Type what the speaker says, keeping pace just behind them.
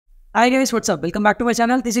Hi guys, what's up? Welcome back to my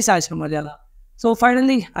channel. This is Ash from Malayala. So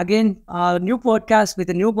finally, again, a new podcast with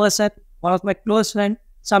a new person. One of my close friend,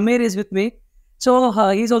 Samir, is with me. So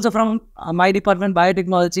he's also from my department,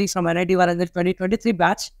 Biotechnology, from NIT Varanasi 2023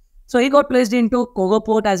 batch. So he got placed into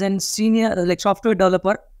Kogoport as a senior software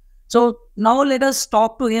developer. So now let us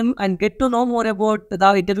talk to him and get to know more about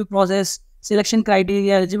the interview process, selection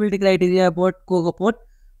criteria, eligibility criteria about Kogoport.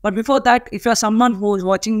 But before that, if you are someone who is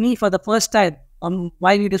watching me for the first time, on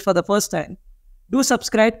my videos for the first time, do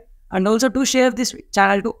subscribe and also do share this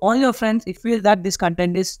channel to all your friends if you feel that this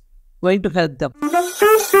content is going to help them.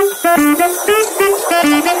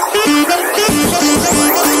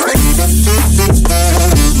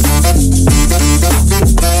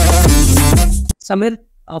 Samir,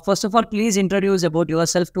 first of all, please introduce about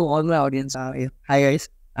yourself to all my audience. Yeah. Hi guys,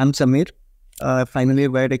 I'm Samir, final year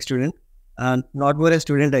biotech student. Not more a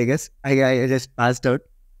student, I guess. I just passed out.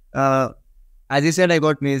 As you said, I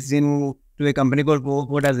got placed in to a company called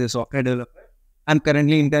Code as a software developer. I'm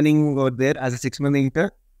currently interning over there as a 6-month intern.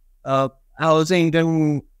 I also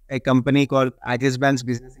intern a company called Aspirants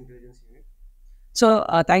Business Intelligence Unit. So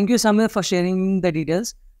thank you, Samir, for sharing the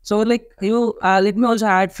details. So let me also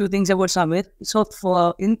add few things about Samir. So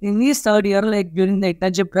for in his third year, like during the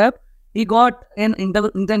internship prep, he got an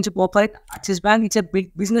internship offer at Axis Bank. It's a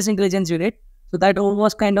big business intelligence unit. So that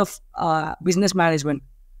was kind of business management.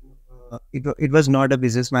 It was not a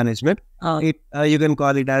business management. You can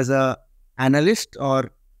call it as a analyst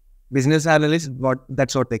or business analyst.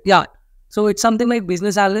 That sort of thing. Yeah. So it's something like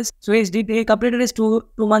business analyst. So he completed his two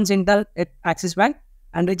months intern at Axis Bank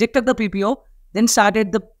and rejected the PPO. Then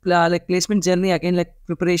started the placement journey again, like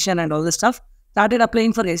preparation and all this stuff. Started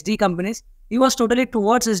applying for SD companies. He was totally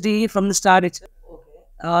towards SD from the start itself.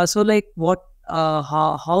 Okay. So like what?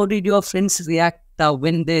 How did your friends react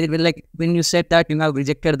when they were when you said that you have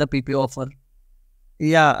rejected the PPO offer?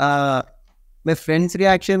 Yeah. My friend's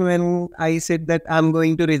reaction when I said that I'm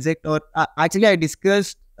going to reject, or actually I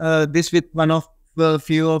discussed this with one of a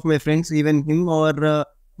few of my friends, even him or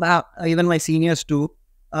even my seniors too.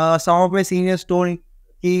 Some of my seniors told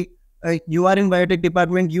you are in biotech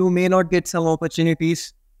department, you may not get some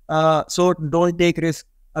opportunities, so don't take risk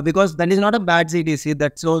because that is not a bad CTC,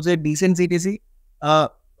 that's also a decent CTC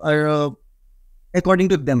according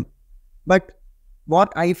to them. But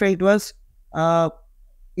what I felt was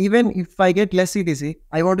even if I get less CTC,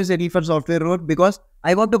 I want to settle for software role because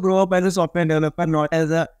I want to grow up as a software developer, not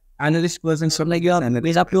as a analyst person. So like you have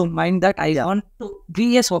made up your mind that I want to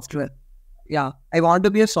be a software. Yeah, I want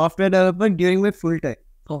to be a software developer during my full time.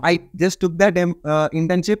 Oh. I just took that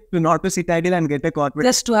internship to not to sit idle and get a corporate.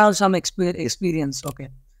 Just to have some experience. Okay.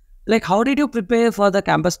 Like, how did you prepare for the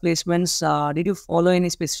campus placements? Did you follow any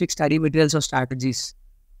specific study materials or strategies?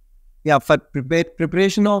 Yeah, for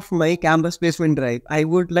preparation of my campus placement drive, I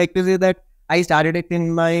would like to say that I started it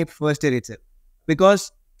in my first year itself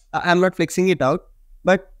because I'm not flexing it out.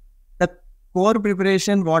 But the core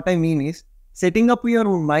preparation, what I mean is, setting up your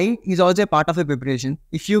mind is also a part of the preparation.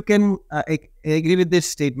 If you can agree with this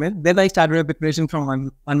statement, then I started a preparation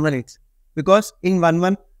from 1-1 because in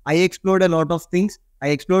 1-1 I explored a lot of things. I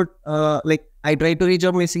explored I tried to reach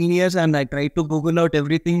out my seniors and I tried to Google out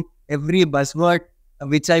everything, every buzzword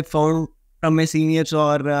which I found from my seniors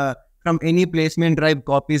or from any placement drive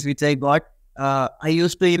copies which I got. I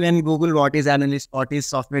used to even Google what is analyst, what is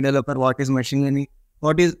software developer, what is machine learning,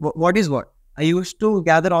 what is what. I used to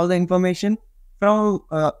gather all the information from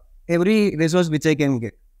every resource which I can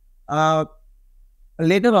get.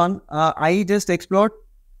 Later on, I just explored,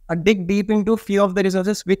 dig deep into few of the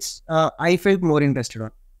resources which I felt more interested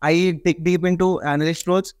on. I dig deep into analyst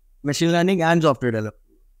roles, machine learning and software development.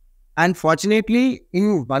 And fortunately,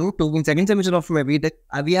 in second semester of my BTech,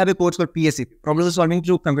 we have a course called PSC, Problem Solving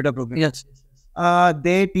Through Computer Programming. Yes.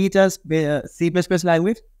 They teach us C++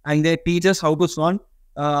 language and they teach us how to solve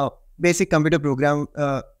basic computer program,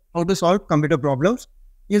 how to solve computer problems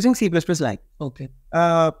using C++ language. Okay.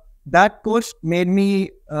 That course made me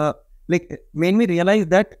realize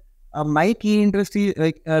that my key interest is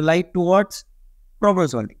lied towards problem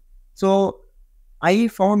solving. So I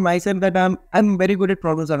found myself that I'm very good at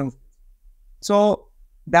problem solving. So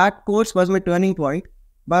that course was my turning point.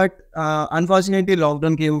 But unfortunately,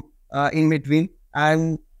 lockdown came in between,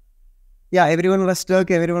 and yeah, everyone was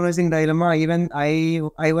stuck. Everyone was in dilemma. Even I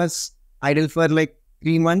was idle for like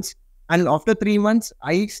 3 months, and after 3 months,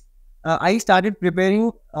 I started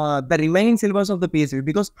preparing the remaining syllabus of the PhD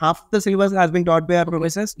because half the syllabus has been taught by our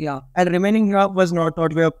professors, and remaining half was not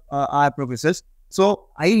taught by our professors. So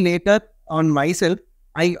I later on myself,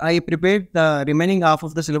 I prepared the remaining half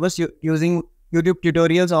of the syllabus using YouTube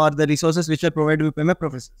tutorials or the resources which are provided by my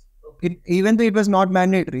professors. Even though it was not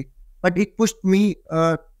mandatory, but it pushed me.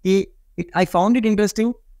 I found it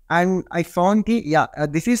interesting, and I found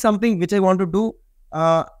this is something which I want to do.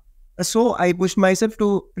 So I pushed myself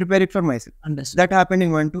to prepare it for myself. Understood. That happened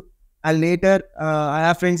in 1-2. And later, I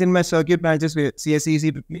have friends in my circuit branches with CSE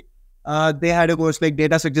IT with me. They had a course like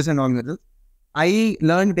data structures and algorithms. I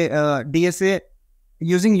learned DSA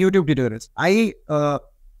using YouTube tutorials. I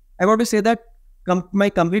want to say that my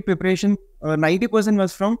complete preparation, 90%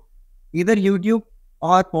 was from either YouTube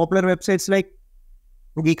or popular websites like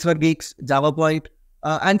Geeks for Geeks, Java Point,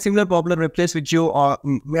 and similar popular websites which you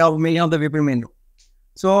many of the people may know.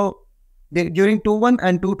 So during 2-1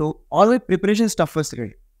 and 2-2, all the preparation stuff was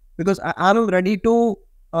ready because I am ready to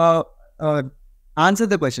answer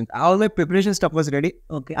the question. All my preparation stuff was ready.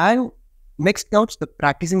 Okay. And next comes the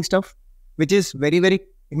practicing stuff, which is very, very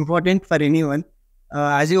important for anyone.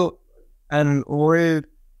 As you an old,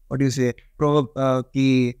 what do you say,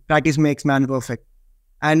 the practice makes man perfect,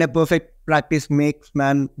 and a perfect practice makes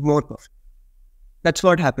man more perfect. That's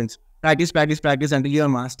what happens. Practice, practice, practice until you are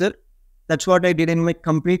master. That's what I did in my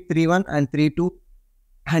complete 3-1 and 3-2.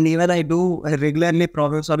 And even I do regularly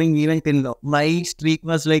problem solving even till now. My streak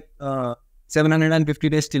was like 750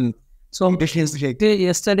 days till now. So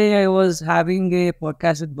yesterday I was having a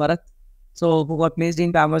podcast with Bharat, so who got placed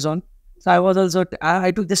into Amazon. So I was also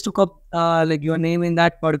I took up like your name in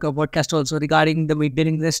that podcast also regarding the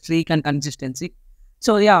maintaining the streak and consistency.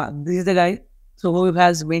 So yeah, this is the guy. So who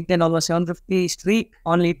has maintained almost 750 streak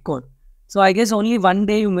on lead code. So I guess only one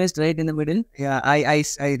day you missed, right, in the middle. Yeah, I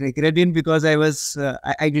regret it because I was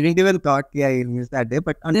I didn't even thought I missed that day.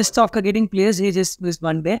 But just after getting placed, he just missed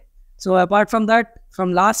one day. So apart from that,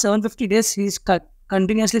 from last 750 days, he's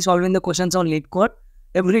continuously solving the questions on lead code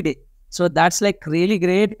every day. So that's like really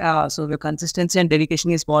great. So the consistency and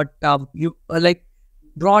dedication is what you like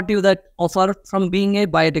brought you that offer from being a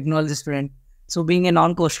biotechnology student. So being a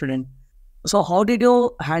non-core student. So how did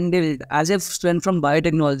you handle it as a student from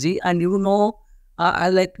biotechnology? And you know,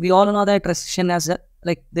 like we all know that recession has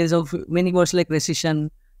like there's many words like recession,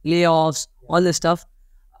 layoffs, all this stuff.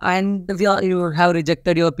 And you have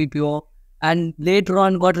rejected your PPO and later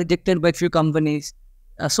on got rejected by few companies.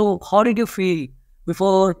 So how did you feel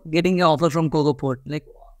before getting an offer from Cogoport? Like,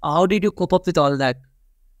 how did you cope up with all that?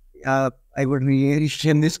 I would really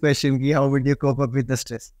shame this question. How would you cope up with the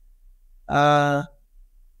stress?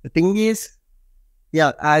 The thing is,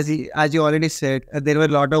 as you already said, there were a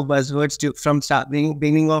lot of buzzwords from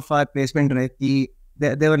beginning of our placement, right?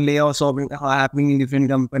 There were layoffs happening in different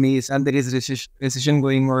companies, and there is recession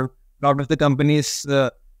going on. A lot of the companies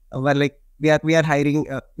were like, we are hiring,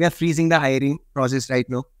 we are freezing the hiring process right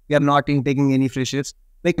now. We are not taking any freshers.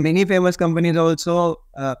 Like many famous companies also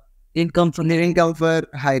income for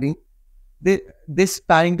hiring. This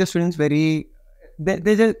paying the students very.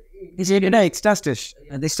 They created an extra stress.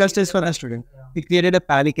 The extra stress for a student. It created a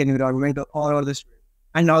panic environment or the student.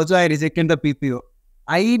 And also I rejected the PPO.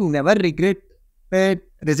 I never regret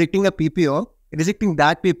rejecting that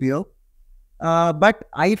PPO. But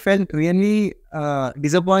I felt really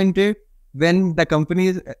disappointed when the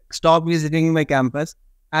companies stopped visiting my campus.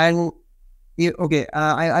 And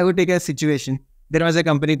I would take a situation. There was a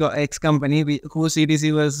company called X company whose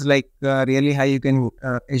CTC was like really high. You can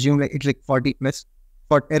assume like it's like 40 plus,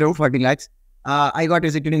 around 40 lakhs. I got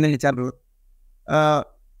rejected in the HR role.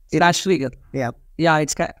 Last figure. Yeah,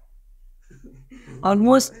 it's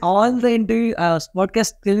almost all the interview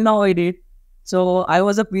podcast till now I did. So I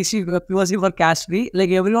was a POC for cash free.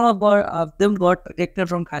 Like everyone of them got rejected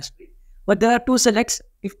from cash free. But there are 2 selects.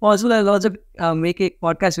 If possible, I'll also make a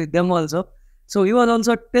podcast with them also. So he was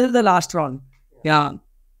also till the last round. Yeah.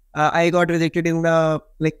 I got rejected in the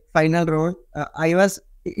final round.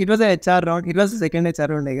 It was a HR round. It was the second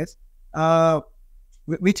HR round, I guess.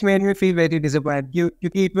 Which made me feel very disappointed.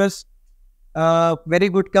 It was very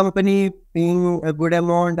good company, paying a good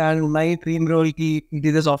amount, and my dream role, it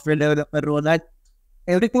is a software developer role. That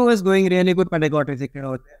everything was going really good, but I got rejected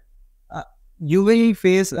out there. You will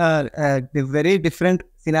face very different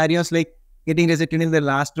scenarios like getting rejected in the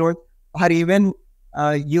last round, or even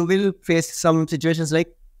you will face some situations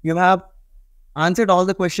like you have answered all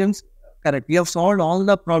the questions correct. You have solved all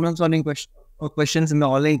the problem solving questions in the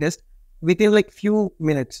online test within like few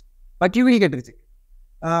minutes, but you will get rejected.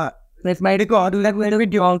 It might go out like when we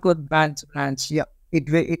do with branch. Yeah, it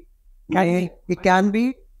can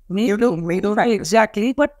be.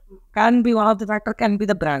 Exactly, but can be one of the factor. Can be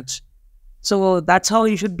the branch. So that's how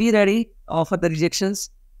you should be ready for the rejections.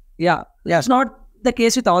 Yeah. It's not the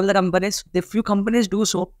case with all the companies. The few companies do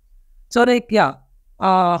so. So like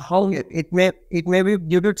how it may be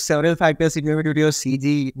due to several factors. It may be due to your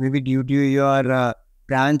CG. It may be due to your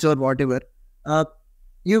branch or whatever.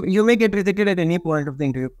 you may get rejected at any point of the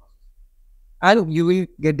interview and you will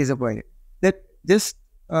get disappointed. That just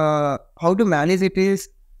how to manage it is,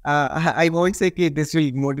 I won't say okay, this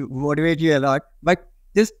will motivate you a lot, but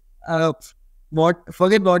just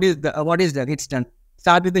forget what is done. It's done.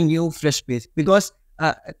 Start with a new fresh page, because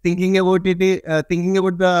thinking about it, thinking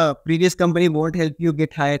about the previous company won't help you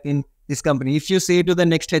get hired in this company. If you say to the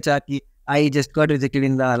next HR, I just got rejected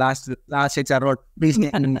in the last HR round, please.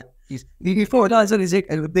 Before also reject,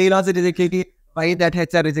 they'll also reject you. Why that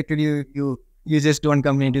HR rejected you? You just don't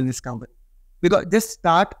come into this company. Because just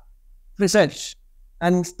start research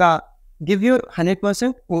and give your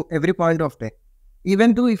 100% for every point of time.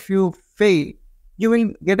 Even though if you fail, you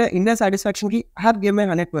will get an inner satisfaction. I have given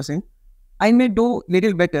my 100%. I may do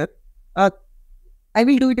little better. I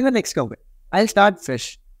will do it in the next company. I'll start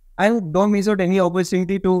fresh. I don't miss out any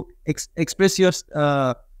opportunity to express your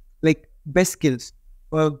best skills.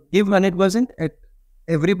 Give 100% at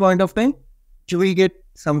every point of time. You will get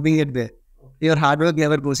something at there. Your hard work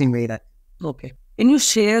never goes in vain. Okay. Can you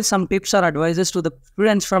share some tips or advices to the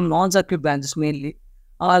students from non-circuit branches mainly?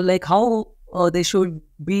 Like how they should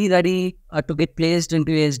be ready to get placed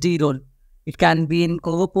into a SD role? It can be in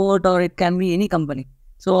Covaport or it can be any company.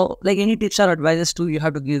 So like any tips or advices you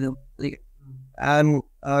have to give them? And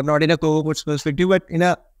not in a Covaport perspective, but in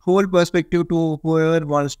a whole perspective to whoever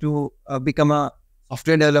wants to become a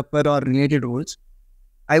software developer or related roles.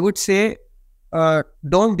 I would say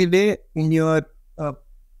don't delay in your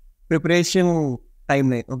preparation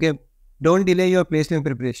timeline. Okay, don't delay your placement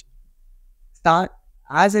preparation. Start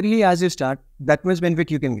as early as you start. That much benefit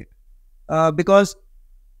you can get, because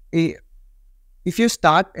if you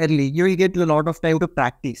start early, you will get a lot of time to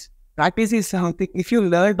practice. Practice is something. If you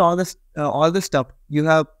learned all the stuff you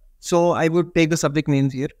have, so I would take the subject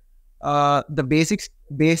names here. The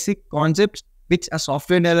basic concepts which a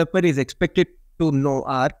software developer is expected to know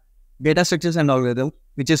are data structures and algorithms,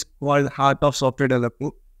 which is called heart of software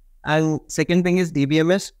development. And second thing is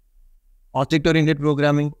DBMS, object-oriented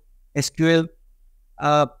programming, SQL.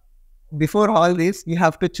 Before all this, you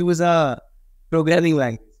have to choose a programming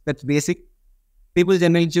language. That's basic. People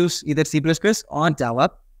generally choose either C++ or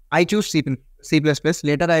Java. I choose C++.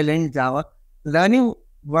 Later I learned Java. Learning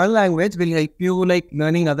one language will help you like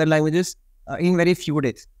learning other languages in very few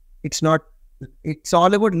days. It's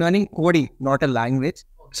all about learning coding, not a language.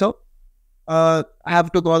 So I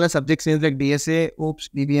have to call the subjects names like DSA, OOPS,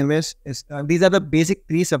 DBMS. These are the basic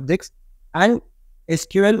 3 subjects, and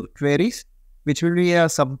SQL queries, which will be a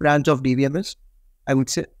sub branch of DBMS, I would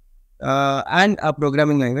say, and a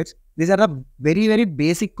programming language. These are the very, very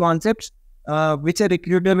basic concepts which a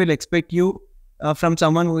recruiter will expect you from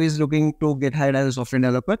someone who is looking to get hired as a software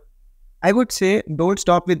developer. I would say don't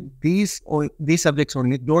stop with these subjects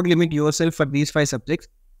only. Don't limit yourself for these 5 subjects,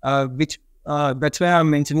 that's why I'm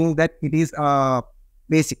mentioning that it is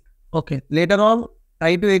basic. Okay. Later on,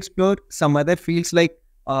 try to explore some other fields like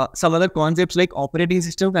some other concepts like operating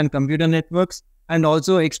systems and computer networks, and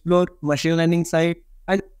also explore machine learning side.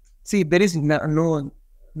 And see, there is no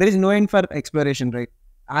end for exploration, right?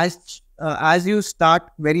 As you start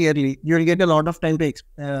very early, you will get a lot of time to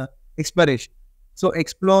exploration. So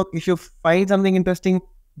explore. If you find something interesting,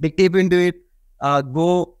 dig deep into it.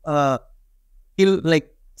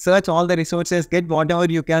 Search all the resources. Get whatever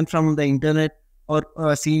you can from the internet or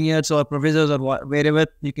seniors or professors or wherever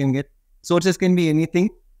you can get. Sources can be anything.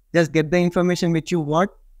 Just get the information which you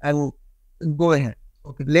want and go ahead.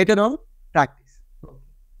 Okay. Later on, practice.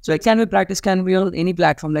 So it can be practice can be on any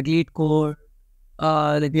platform like LeetCode,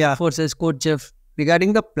 Forces, CodeGeff.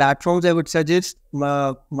 Regarding the platforms, I would suggest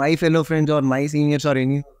my fellow friends or my seniors or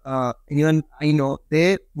anyone I know,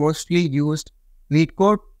 they mostly used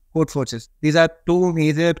LeetCode, CodeForces. These are 2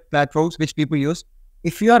 major platforms which people use.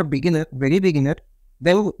 If you are beginner, very beginner,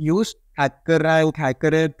 then use HackerRank,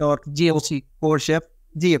 HackerIt or GFC, CodeChef,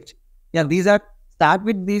 GFC. Yeah, start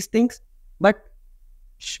with these things, but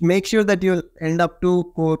make sure that you end up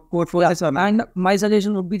to CodeForces. Yeah, and my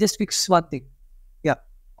suggestion would be just fix one thing. Yeah.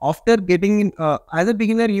 After getting in, as a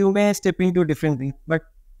beginner, you may step into different things, but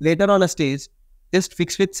later on a stage, just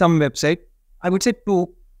fix with some website. I would say 2,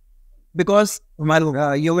 because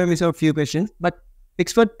you may miss out a few questions, but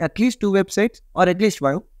fix for at least 2 websites or at least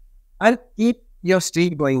 1, and keep your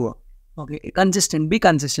streak going on. Okay, be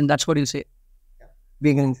consistent. That's what you say. Yeah.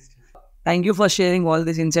 Be consistent. Thank you for sharing all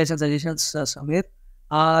these insights and suggestions, Samir.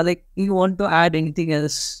 You want to add anything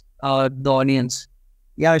else, the audience?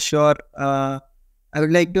 Yeah, sure. I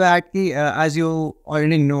would like to add, as you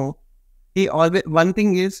already know, one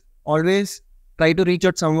thing is always try to reach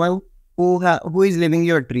out someone who is living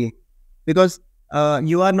your dream, because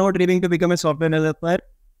you are not dreaming to become a software developer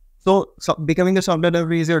So becoming a software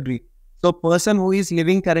developer is your dream. So person who is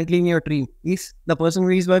living currently in your dream is the person who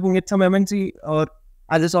is working at some MNC or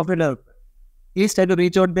as a software developer. Please try to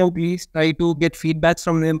reach out them. Please try to get feedbacks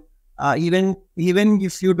from them. Even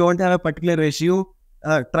if you don't have a particular resume,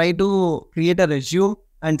 try to create a resume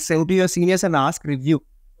and send to your seniors and ask review.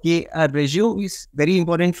 Okay, a resume is very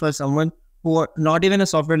important for someone who are not even a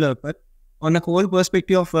software developer. On a whole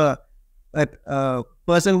perspective of a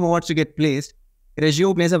person who wants to get placed,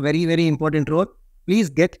 resume plays a very important role. Please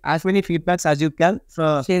get as many feedbacks as you can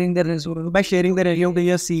Sharing the resume. by sharing the resume to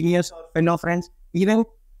your seniors or fellow friends. Even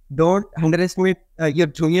don't underestimate your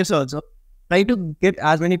juniors also. Try to get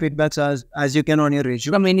as many feedbacks as you can on your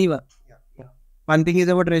resume. From anyone. One thing is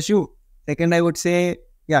about resume. Second, I would say,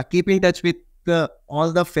 keep in touch with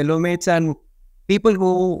all the fellow mates and people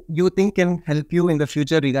who you think can help you in the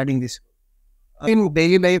future regarding this. In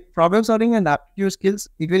daily life, problem solving and aptitude skills,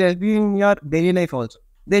 it will help you in your daily life also.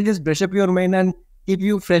 They just brush up your mind and keep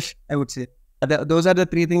you fresh, I would say. Those are the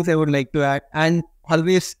three things I would like to add. And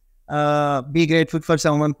always be grateful for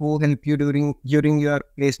someone who helped you during your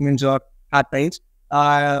placements or hard times.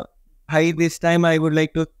 This time I would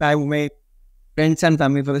like to thank my friends and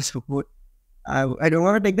family for the support. I don't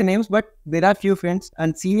want to take the names, but there are few friends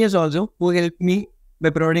and seniors also who helped me by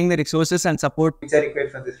providing the resources and support which I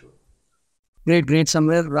required for this role. Great,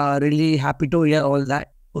 Samir. Really happy to hear all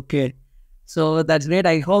that. Okay. So that's great.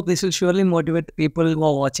 I hope this will surely motivate people who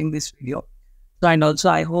are watching this video. So, and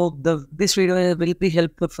also I hope this video will be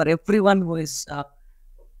helpful for everyone who is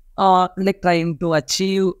like trying to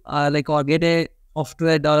achieve or get a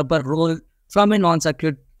software developer role from a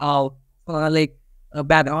non-circuit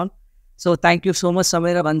background. So thank you so much,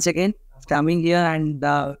 Samir, once again for coming here and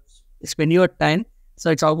spend your time. So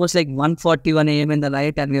it's almost like 1:41 a.m. in the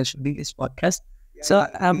night and we are shooting this podcast. So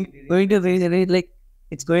I'm going to be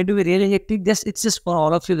it's going to be really hectic. It's just for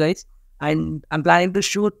all of you guys. And I'm planning to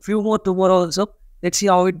shoot few more tomorrow also. Let's see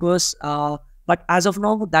how it goes. But as of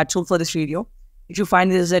now, that's all for this video. If you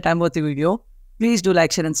find this is a time-worthy video, please do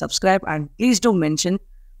like, share and subscribe. And please do mention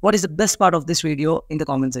what is the best part of this video in the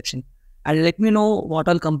comment section. And let me know what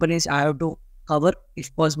all companies I have to cover.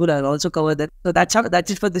 If possible, I'll also cover that. So that's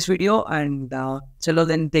it for this video. And chalo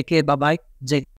then, take care. Bye-bye. Jai.